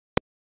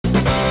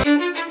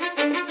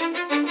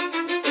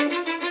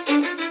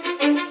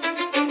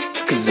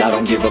Cause I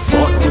don't give a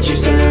fuck what you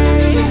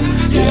say.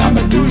 Yeah,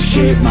 I'ma do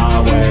shit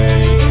my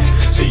way.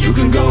 So you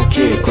can go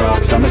kick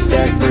rocks, I'ma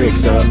stack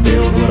bricks up,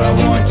 build what I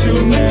want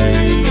to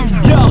make.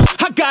 Yo,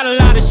 I got a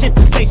lot of shit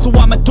to say, so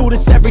I'ma do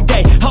this every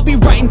day. I'll be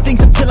writing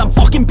things until I'm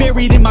fucking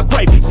buried in my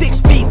grave.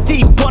 6 feet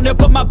deep under,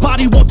 but my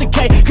body won't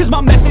decay. Cause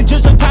my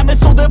messages are timeless,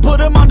 so they'll put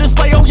them on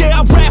display. Oh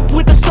yeah, I rap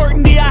with a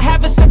certainty, I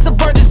have a sense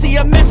of urgency.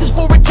 A message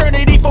for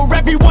eternity, for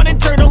everyone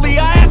internally.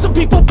 I had some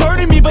people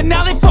burning me, but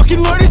now they fucking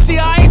learn to see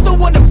I ain't the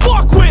one to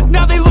fuck with,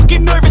 now they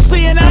looking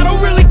nervously. And I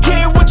don't really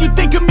care what you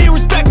think of me,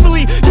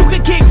 respectfully. You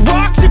can kick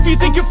rocks if you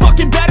think you're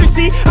fucking better,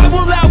 see. I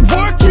will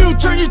outwork you,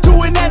 turn you to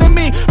an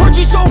enemy. Hurt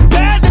you so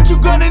bad that you're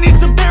gonna need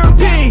some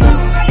therapy.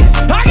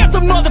 I got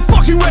the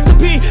motherfucking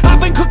recipe, I've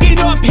been cooking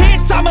up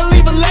hits, I'ma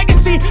leave a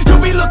legacy.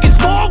 You'll be looking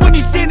small when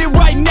you're standing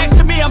right next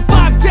to me. I'm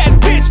 5'10",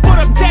 bitch, but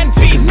I'm 10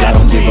 feet next to me. I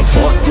don't give a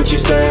fuck what you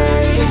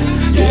say.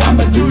 Yeah,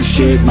 I'ma do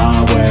shit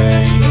my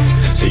way.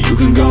 So you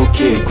can go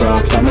kick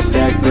rocks, I'ma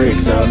stack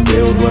bricks up,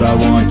 build what I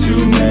want to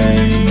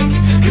make.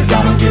 Cause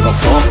I don't give a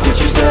fuck what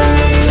you say.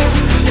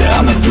 Yeah,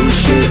 I'ma do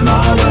shit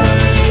my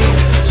way.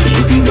 So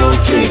you can go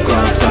kick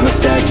rocks, I'ma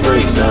stack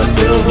bricks up,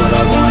 build what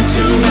I want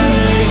to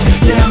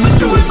make. Yeah, I'ma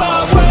do it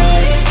my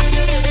way.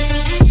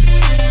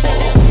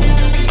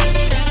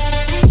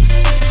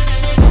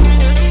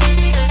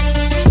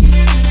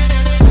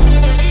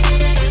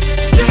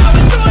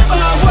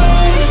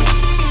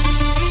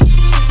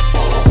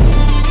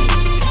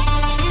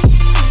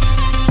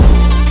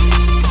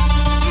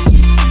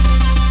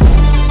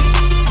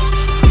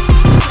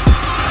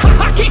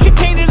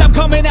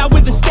 Coming out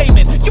with a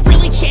statement. You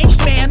really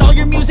changed, man, all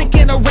your music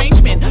and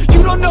arrangement.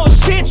 You don't know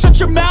shit, shut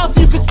your mouth,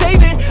 you can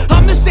save it.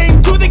 I'm the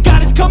same dude that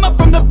got his come up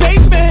from the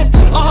basement.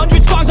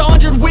 100 songs,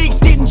 100 weeks,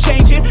 didn't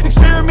change it.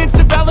 Experiments,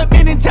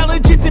 development,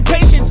 intelligence, and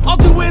patience. I'll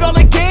do it all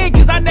again,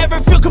 cause I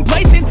never feel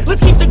complacent.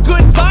 Let's keep the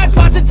good vibes,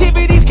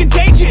 positivity's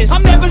contagious.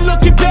 I'm never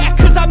looking back,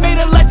 cause I made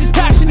a life that's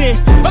passionate.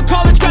 A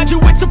college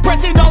graduate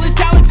suppressing all his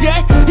talents,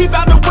 yeah. He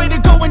found a way to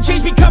go and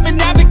change, become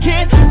an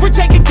advocate. For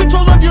taking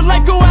control of your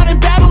life, go out and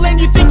battle. And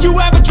you think you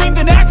have a dream,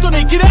 then act on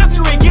it. Get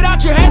after it, get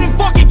out your head and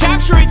fucking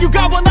capture it. You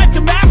got one life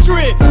to master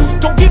it.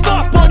 Don't give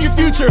up on your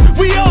future,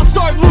 we all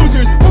start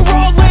losers. We're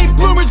all late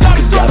bloomers,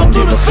 gotta struggle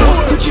through the sewer.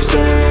 Fuck what you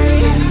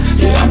say.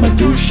 Yeah, I'ma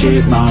do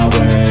shit my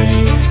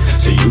way.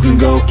 So you can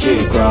go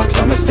kick rocks,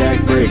 I'ma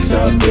stack bricks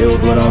up,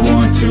 build what I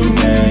want to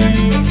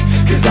make.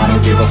 Cause I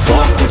don't give a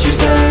fuck what you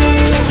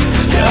say.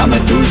 Yeah, I'ma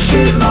do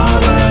shit my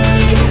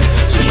way.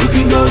 So you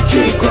can go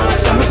kick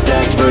rocks, I'ma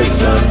stack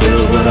bricks up,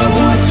 build what I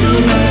want to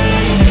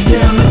make.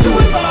 Yeah, I'ma do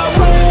it my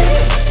way.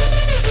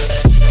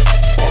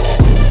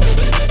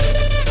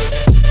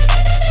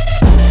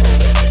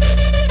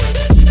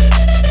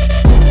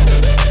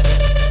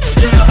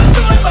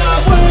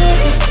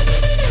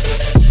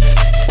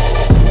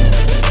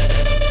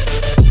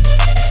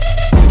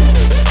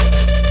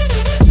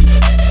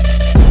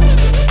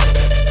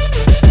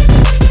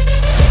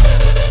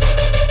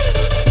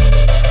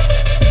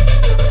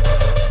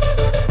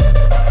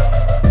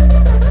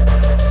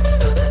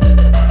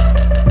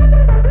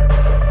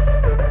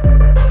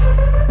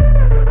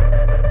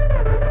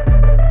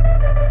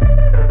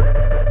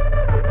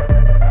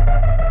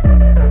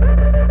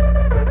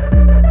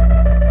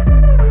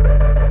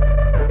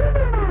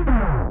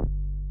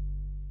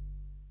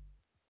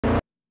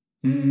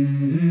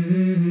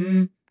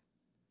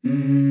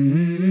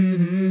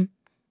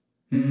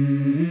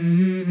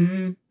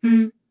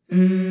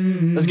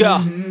 Let's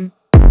go.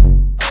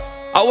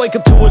 I wake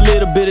up to a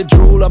little bit of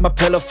drool on my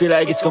pillow, feel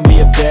like it's gonna be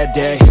a bad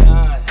day.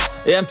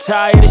 Yeah, I'm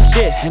tired of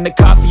shit, and the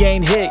coffee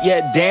ain't hit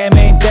yet, damn,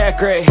 ain't that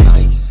great.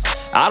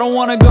 I don't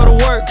wanna go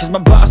to work, cause my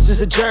boss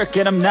is a jerk,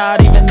 and I'm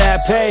not even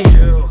that paid.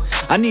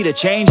 I need a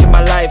change in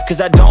my life,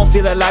 cause I don't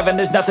feel alive, and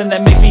there's nothing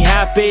that makes me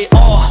happy.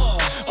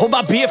 Hold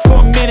my beer for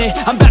a minute,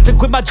 I'm about to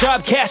quit my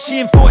job, cash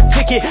in for a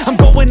ticket. I'm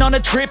going on a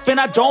trip and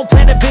I don't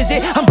plan to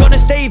visit. I'm gonna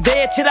stay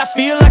there till I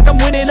feel like I'm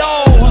winning,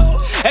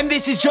 and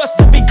this is just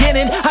the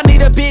beginning. I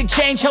need a big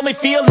change, help me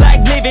feel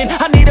like living.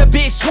 I need a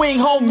big swing,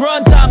 home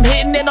runs I'm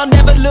hitting. And I'll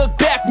never look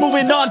back,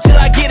 moving on till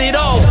I get it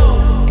all.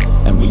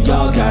 And we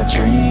all got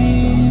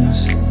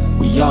dreams,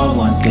 we all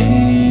want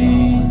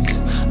things.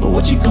 But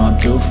what you gonna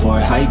do for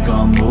it, how you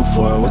gonna move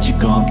for it, what you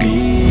gonna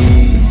be?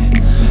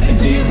 And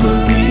do you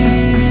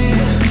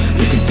believe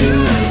you can do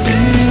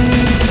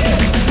anything?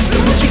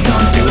 But what you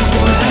gonna do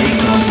for it, how you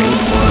gonna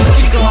move for it, what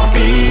you gonna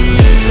be?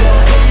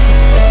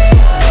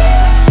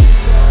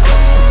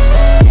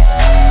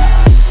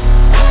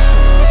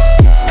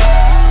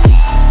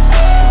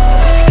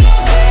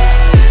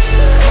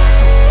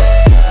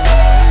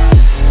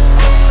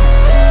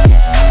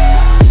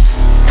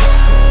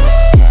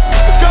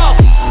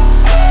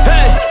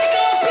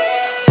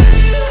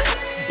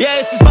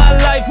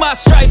 My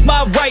strife,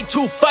 my right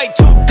to fight,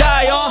 to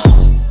die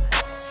on.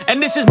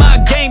 And this is my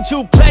game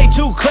to play,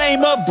 to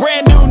claim a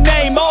brand new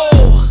name,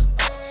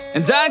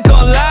 And I ain't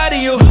gonna lie to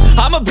you,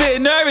 I'm a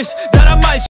bit nervous that I might